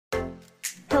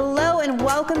and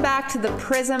welcome back to the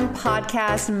Prism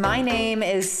Podcast. My name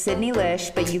is Sydney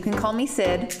Lish, but you can call me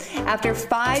Sid. After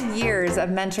 5 years of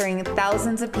mentoring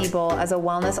thousands of people as a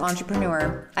wellness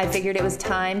entrepreneur, I figured it was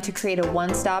time to create a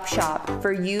one-stop shop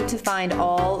for you to find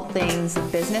all things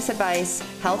business advice,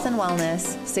 health and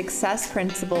wellness, success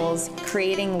principles,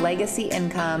 creating legacy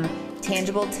income,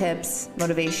 tangible tips,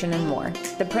 motivation, and more.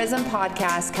 The Prism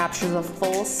Podcast captures a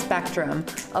full spectrum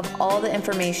of all the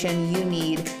information you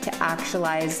need to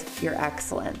actualize your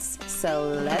excellence. So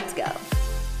let's go.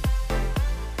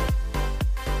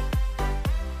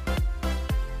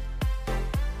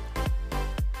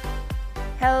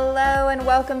 Hello and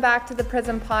welcome back to the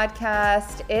Prism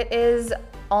Podcast. It is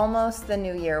almost the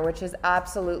new year, which is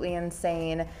absolutely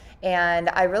insane. And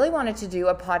I really wanted to do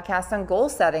a podcast on goal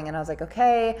setting. And I was like,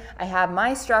 okay, I have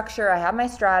my structure, I have my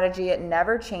strategy, it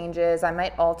never changes. I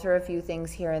might alter a few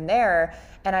things here and there.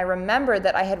 And I remembered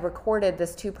that I had recorded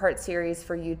this 2-part series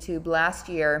for YouTube last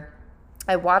year.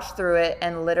 I watched through it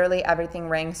and literally everything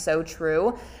rang so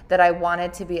true that I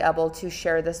wanted to be able to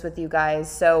share this with you guys.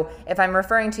 So if I'm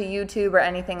referring to YouTube or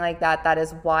anything like that, that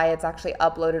is why it's actually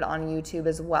uploaded on YouTube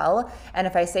as well. And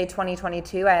if I say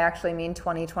 2022, I actually mean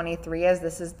 2023, as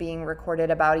this is being recorded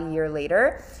about a year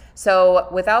later. So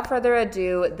without further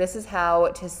ado, this is how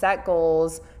to set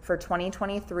goals for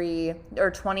 2023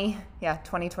 or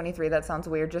 2023. That sounds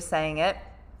weird just saying it.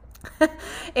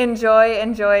 Enjoy,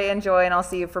 and I'll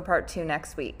see you for part 2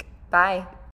 next week. Bye.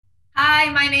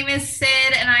 Hi, my name is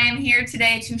Sid, and I am here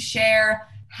today to share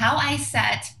how I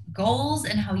set goals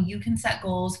and how you can set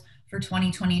goals for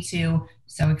 2022.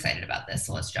 So excited about this.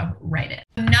 So let's jump right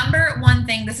in. Number one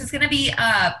thing, this is going to be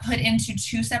put into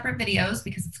 2 separate videos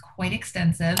because it's quite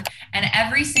extensive. And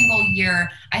every single year,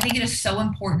 I think it is so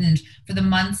important for the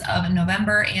months of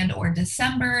November and or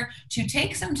December to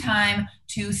take some time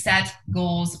to set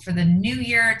goals for the new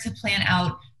year, to plan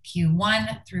out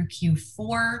Q1 through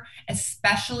Q4,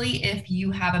 especially if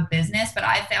you have a business. But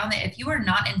I found that if you are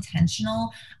not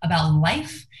intentional about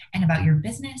life and about your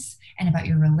business and about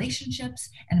your relationships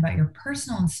and about your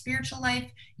personal and spiritual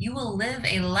life, you will live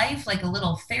a life like a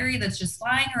little fairy that's just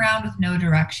flying around with no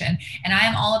direction. And I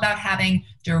am all about having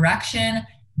direction,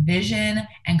 vision,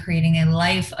 and creating a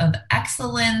life of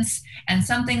excellence and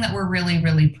something that we're really,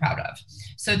 really proud of.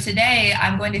 So today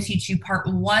I'm going to teach you part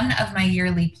 1 of my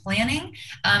yearly planning.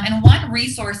 And one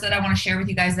resource that I want to share with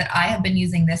you guys that I have been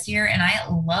using this year, and I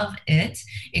love it.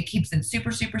 It keeps it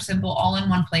super, super simple, all in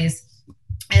one place,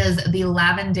 is the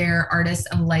Lavendaire Artist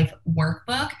of Life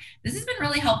workbook. This has been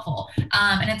really helpful.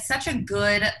 And it's such a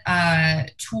good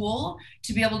tool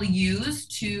to be able to use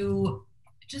to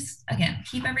just, again,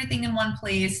 keep everything in one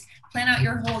place, plan out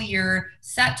your whole year,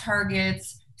 set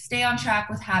targets, stay on track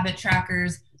with habit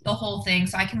trackers, the whole thing.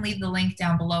 So I can leave the link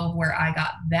down below of where I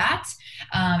got that.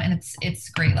 And it's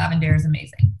great. Lavendaire is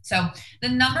amazing. So the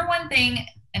number one thing,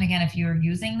 and again, if you're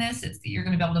using this, you're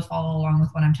going to be able to follow along with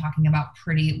what I'm talking about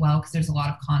pretty well, because there's a lot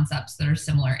of concepts that are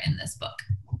similar in this book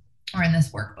or in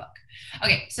this workbook.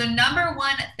 Okay, so number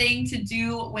one thing to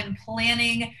do when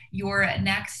planning your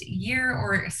next year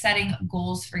or setting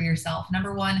goals for yourself,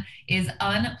 number one is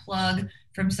unplug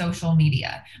from social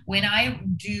media. When I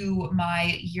do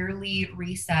my yearly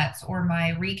resets or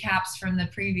my recaps from the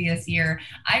previous year,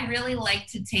 I really like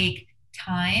to take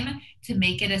time to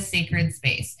make it a sacred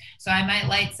space. So I might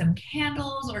light some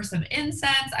candles or some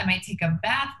incense. I might take a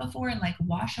bath before and like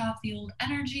wash off the old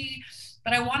energy,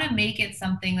 but I want to make it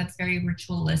something that's very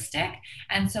ritualistic.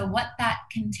 And so what that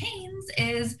contains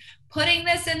is putting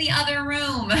this in the other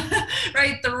room,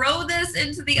 right? Throw this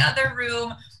into the other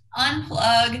room,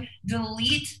 unplug,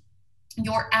 delete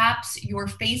your apps, your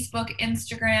Facebook,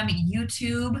 Instagram,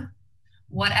 YouTube,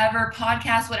 whatever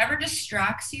podcast, whatever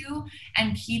distracts you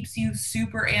and keeps you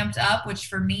super amped up, which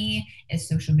for me is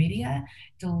social media.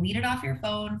 Delete it off your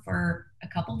phone for a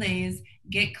couple days,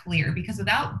 get clear, because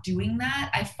without doing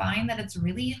that, I find that it's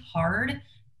really hard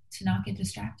to not get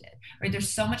distracted, right?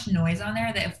 There's so much noise on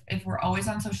there that if we're always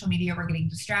on social media, we're getting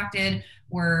distracted,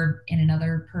 we're in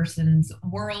another person's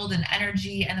world and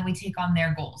energy, and then we take on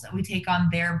their goals and we take on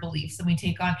their beliefs and we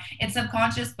take on, it's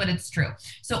subconscious, but it's true.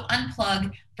 So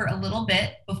unplug for a little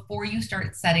bit before you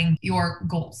start setting your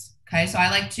goals. Okay, so I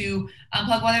like to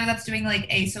unplug, whether that's doing like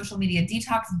a social media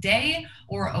detox day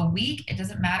or a week, it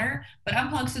doesn't matter, but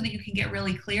unplug so that you can get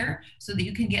really clear, so that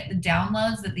you can get the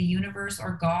downloads that the universe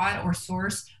or God or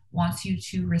source wants you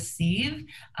to receive.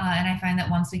 And I find that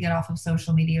once we get off of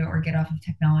social media or get off of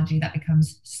technology, that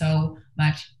becomes so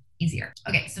much easier.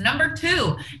 Okay, so number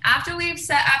 2, after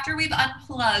we've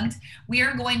unplugged, we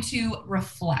are going to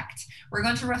reflect. We're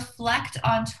going to reflect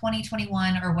on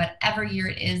 2021 or whatever year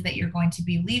it is that you're going to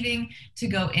be leaving to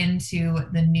go into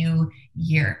the new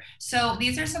year. So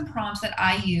these are some prompts that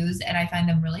I use and I find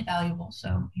them really valuable.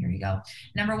 So here you go.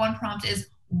 Number 1 prompt is,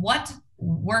 what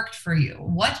worked for you?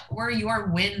 What were your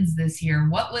wins this year?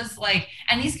 What was like,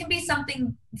 and these can be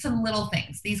some little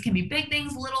things. These can be big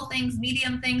things, little things,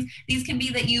 medium things. These can be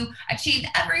that you achieved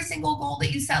every single goal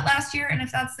that you set last year. And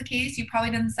if that's the case, you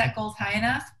probably didn't set goals high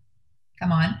enough.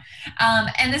 Come on.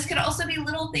 And this could also be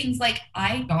little things like,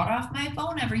 I got off my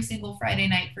phone every single Friday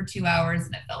night for 2 hours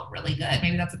and it felt really good.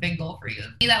 Maybe that's a big goal for you.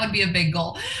 Maybe that would be a big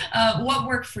goal. What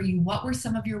worked for you? What were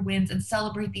some of your wins? And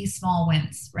celebrate these small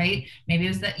wins, right? Maybe it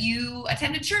was that you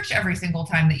attended church every single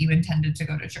time that you intended to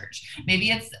go to church. Maybe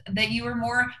it's that you were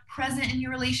more present in your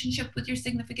relationship with your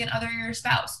significant other, your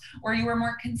spouse, or you were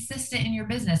more consistent in your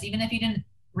business. Even if you didn't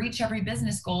reach every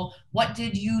business goal, what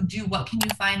did you do? What can you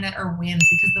find that are wins?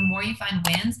 Because the more you find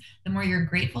wins, the more you're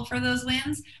grateful for those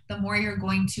wins, the more you're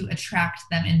going to attract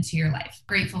them into your life.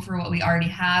 Grateful for what we already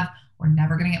have. We're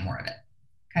never going to get more of it.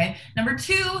 Okay. Number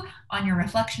 2, on your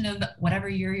reflection of whatever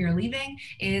year you're leaving,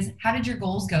 is how did your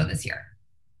goals go this year?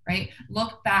 Right?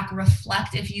 Look back,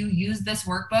 reflect. If you use this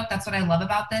workbook, that's what I love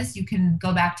about this. You can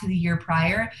go back to the year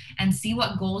prior and see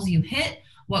what goals you hit,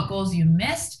 what goals you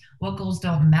missed, what goals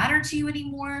don't matter to you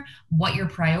anymore, what your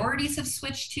priorities have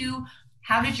switched to.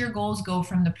 How did your goals go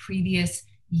from the previous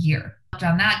year?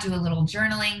 On that, do a little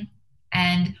journaling.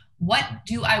 And what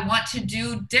do I want to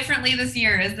do differently this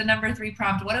year is the number 3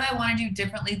 prompt. What do I want to do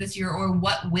differently this year, or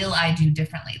what will I do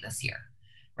differently this year?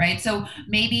 Right? So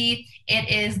maybe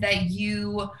it is that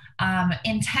you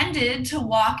intended to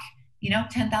walk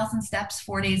 10,000 steps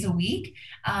 4 days a week,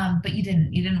 but you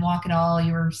didn't walk at all.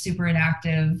 You were super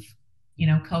inactive.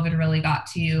 COVID really got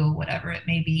to you, whatever it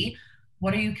may be.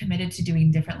 What are you committed to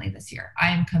doing differently this year?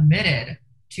 I am committed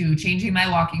to changing my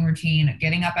walking routine,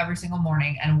 getting up every single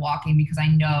morning and walking because I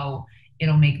know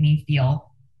it'll make me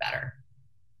feel better.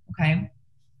 Okay.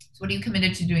 So what are you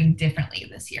committed to doing differently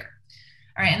this year?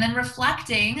 All right. And then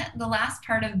reflecting, the last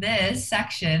part of this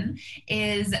section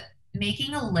is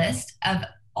making a list of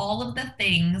all of the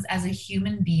things as a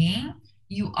human being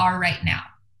you are right now.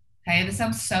 Okay, this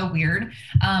sounds so weird,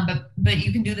 but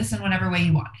you can do this in whatever way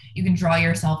you want. You can draw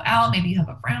yourself out. Maybe you have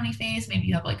a frowny face. Maybe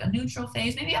you have like a neutral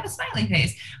face. Maybe you have a smiley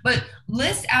face. But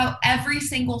list out every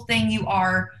single thing you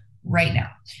are right now.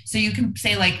 So you can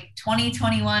say like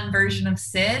 2021 version of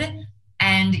Sid,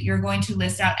 and you're going to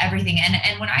list out everything.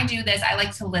 And when I do this, I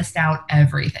like to list out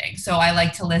everything. So I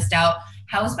like to list out,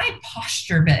 how has my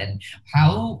posture been?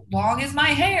 How long is my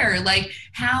hair? Like,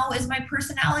 how is my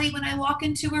personality when I walk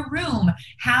into a room?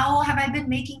 How have I been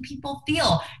making people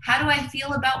feel? How do I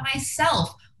feel about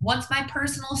myself? What's my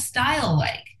personal style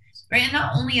like? Right? And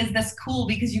not only is this cool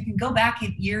because you can go back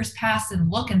in years past and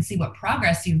look and see what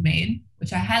progress you've made,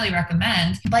 which I highly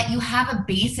recommend, but you have a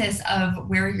basis of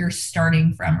where you're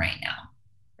starting from right now,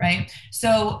 right?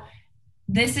 So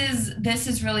this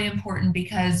is really important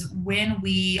because when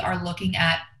we are looking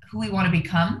at who we want to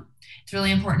become, it's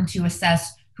really important to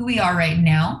assess who we are right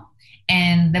now,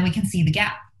 and then we can see the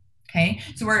gap. Okay.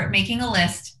 So we're making a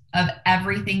list of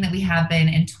everything that we have been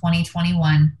in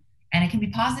 2021, and it can be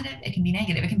positive. It can be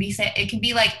negative. It can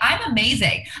be like, I'm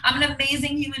amazing. I'm an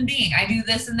amazing human being. I do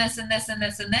this and this and this and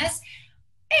this and this.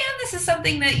 And this is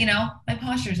something that, my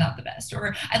posture is not the best,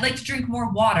 or I'd like to drink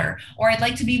more water, or I'd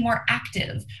like to be more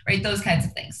active, right? Those kinds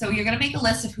of things. So you're going to make a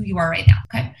list of who you are right now.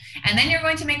 Okay. And then you're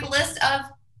going to make a list of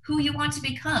who you want to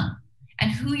become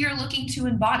and who you're looking to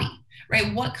embody,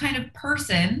 right? What kind of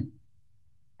person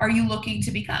are you looking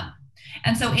to become?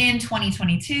 And so in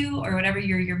 2022 or whatever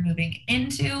year you're moving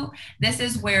into, this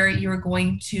is where you're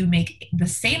going to make the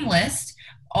same list,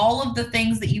 all of the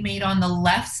things that you made on the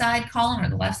left side column, or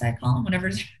the left side column, whatever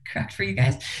is correct for you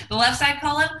guys, the left side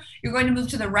column, you're going to move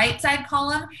to the right side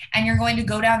column, and you're going to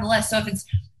go down the list. So if it's,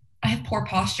 I have poor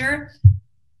posture,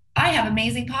 I have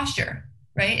amazing posture,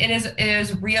 right? It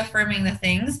is reaffirming the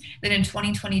things that in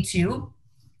 2022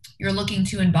 you're looking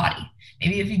to embody.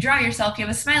 Maybe if you draw yourself, you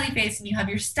have a smiley face and you have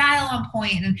your style on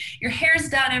point and your hair's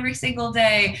done every single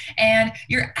day and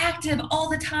you're active all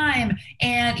the time.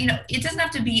 And, it doesn't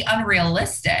have to be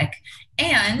unrealistic.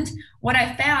 And what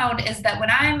I found is that when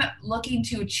I'm looking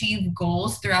to achieve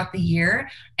goals throughout the year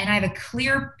and I have a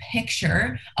clear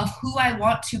picture of who I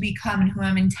want to become and who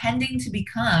I'm intending to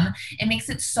become, it makes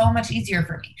it so much easier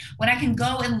for me. When I can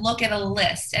go and look at a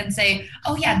list and say,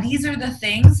 oh yeah, these are the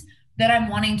things that I'm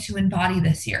wanting to embody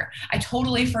this year. I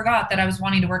totally forgot that I was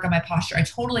wanting to work on my posture. I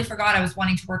totally forgot I was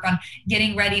wanting to work on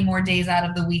getting ready more days out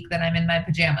of the week than I'm in my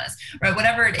pajamas, right?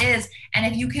 Whatever it is. And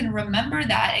if you can remember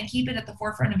that and keep it at the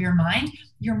forefront of your mind,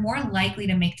 you're more likely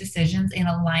to make decisions in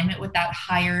alignment with that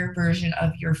higher version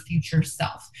of your future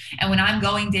self. And when I'm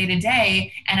going day to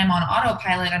day and I'm on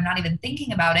autopilot, I'm not even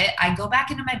thinking about it, I go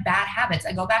back into my bad habits.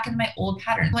 I go back into my old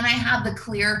patterns. When I have the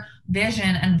clear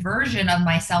vision and version of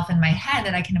myself in my head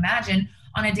that I can imagine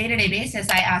on a day-to-day basis,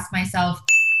 I ask myself,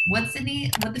 would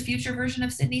the future version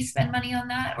of Sydney spend money on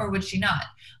that, or would she not?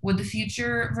 Would the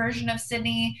future version of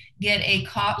Sydney get a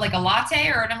latte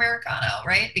or an Americano,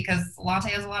 right? Because latte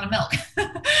has a lot of milk,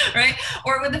 right?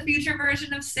 Or would the future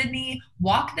version of Sydney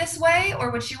walk this way,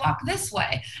 or would she walk this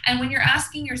way? And when you're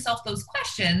asking yourself those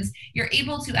questions, you're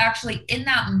able to actually, in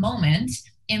that moment,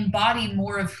 embody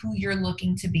more of who you're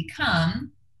looking to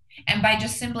become. And by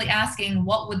just simply asking,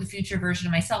 what would the future version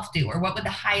of myself do? Or what would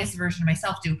the highest version of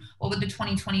myself do? What would the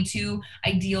 2022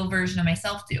 ideal version of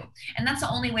myself do? And that's the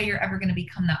only way you're ever going to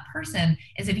become that person,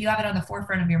 is if you have it on the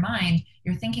forefront of your mind,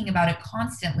 you're thinking about it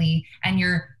constantly, and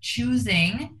you're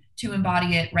choosing to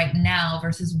embody it right now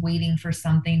versus waiting for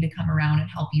something to come around and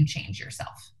help you change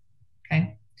yourself.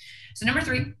 Okay. So number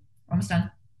 3, we're almost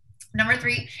done. Number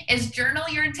 3 is journal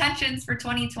your intentions for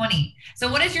 2020. So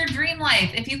what is your dream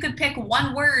life? If you could pick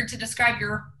one word to describe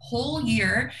your whole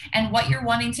year and what you're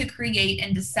wanting to create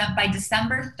by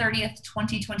December 30th,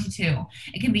 2022,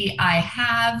 it can be I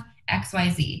have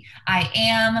XYZ. I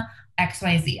am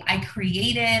XYZ. I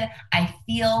created, I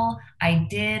feel, I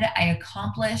did, I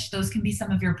accomplished. Those can be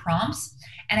some of your prompts.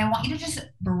 And I want you to just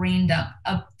brain dump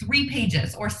 3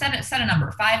 pages, or set a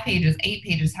number, 5 pages, 8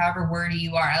 pages, however wordy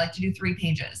you are. I like to do 3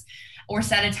 pages, or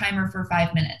set a timer for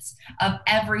 5 minutes of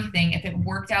everything. If it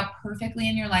worked out perfectly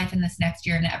in your life in this next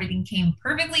year and everything came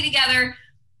perfectly together,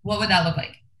 what would that look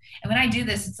like? And when I do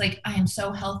this, it's like, I am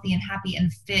so healthy and happy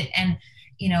and fit and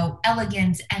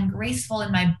elegant and graceful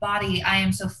in my body. I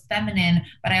am so feminine,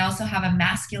 but I also have a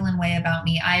masculine way about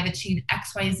me. I have achieved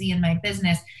XYZ in my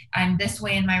business. I'm this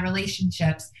way in my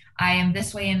relationships. I am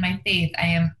this way in my faith. I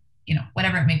am,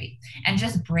 whatever it may be. And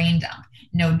just brain dump.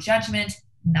 No judgment,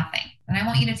 nothing. And I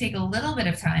want you to take a little bit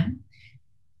of time,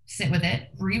 sit with it,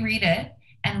 reread it,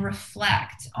 and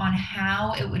reflect on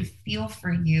how it would feel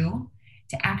for you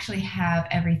to actually have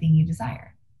everything you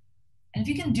desire. And if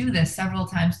you can do this several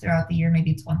times throughout the year,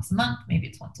 maybe it's once a month, maybe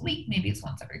it's once a week, maybe it's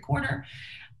once every quarter,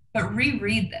 but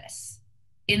reread this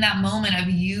in that moment of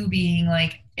you being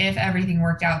like, if everything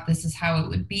worked out, this is how it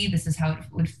would be. This is how it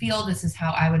would feel. This is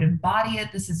how I would embody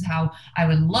it. This is how I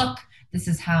would look. This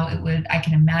is how I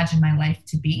can imagine my life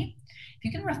to be. If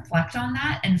you can reflect on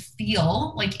that and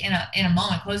feel like in a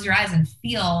moment, close your eyes and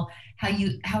feel how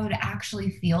it would actually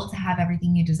feel to have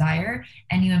everything you desire,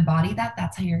 and you embody that,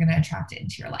 that's how you're going to attract it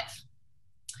into your life.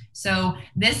 So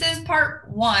this is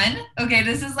part 1. Okay,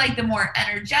 this is like the more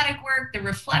energetic work, the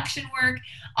reflection work,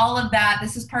 all of that.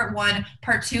 This is part 1.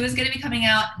 Part 2 is going to be coming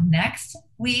out next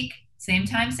week, same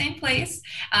time, same place.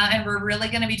 And we're really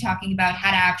going to be talking about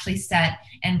how to actually set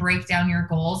and break down your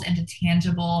goals into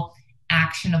tangible,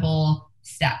 actionable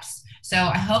steps. So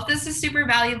I hope this is super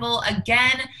valuable.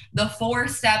 Again, the 4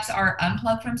 steps are: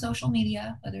 unplug from social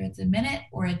media, whether it's a minute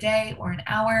or a day or an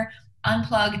hour.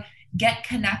 Unplug, get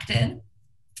connected.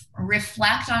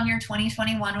 Reflect on your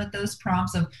 2021 with those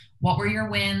prompts of what were your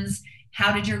wins,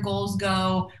 how did your goals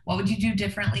go, what would you do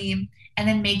differently, and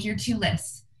then make your 2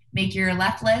 lists. Make your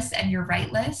left list and your right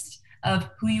list of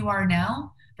who you are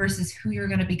now versus who you're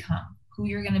going to become, who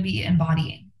you're going to be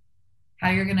embodying, how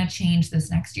you're going to change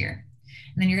this next year.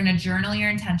 And then you're going to journal your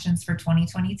intentions for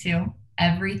 2022,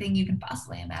 everything you can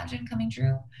possibly imagine coming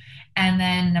true. And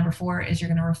then number 4 is you're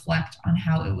going to reflect on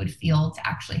how it would feel to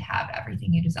actually have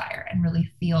everything you desire, and really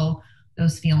feel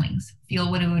those feelings. Feel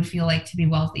what it would feel like to be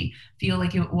wealthy. Feel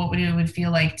like what it would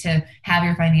feel like to have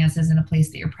your finances in a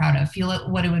place that you're proud of. Feel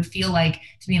what it would feel like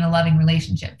to be in a loving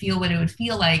relationship. Feel what it would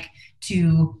feel like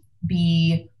to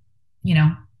be,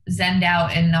 zenned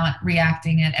out and not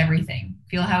reacting at everything.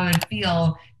 Feel how it would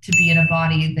feel to be in a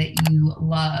body that you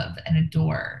love and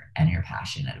adore and you're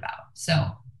passionate about.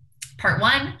 So part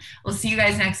 1, we'll see you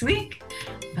guys next week.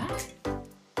 Bye.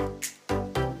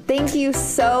 Thank you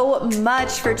so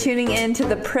much for tuning in to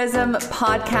the Prism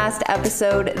podcast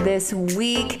episode this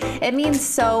week. It means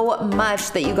so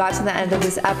much that you got to the end of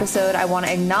this episode. I want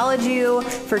to acknowledge you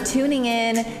for tuning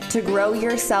in to grow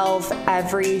yourself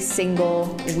every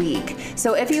single week.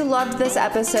 So if you loved this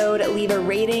episode, leave a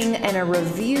rating and a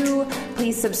review.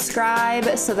 Please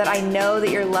subscribe so that I know that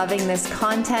you're loving this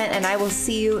content, and I will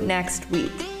see you next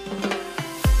week.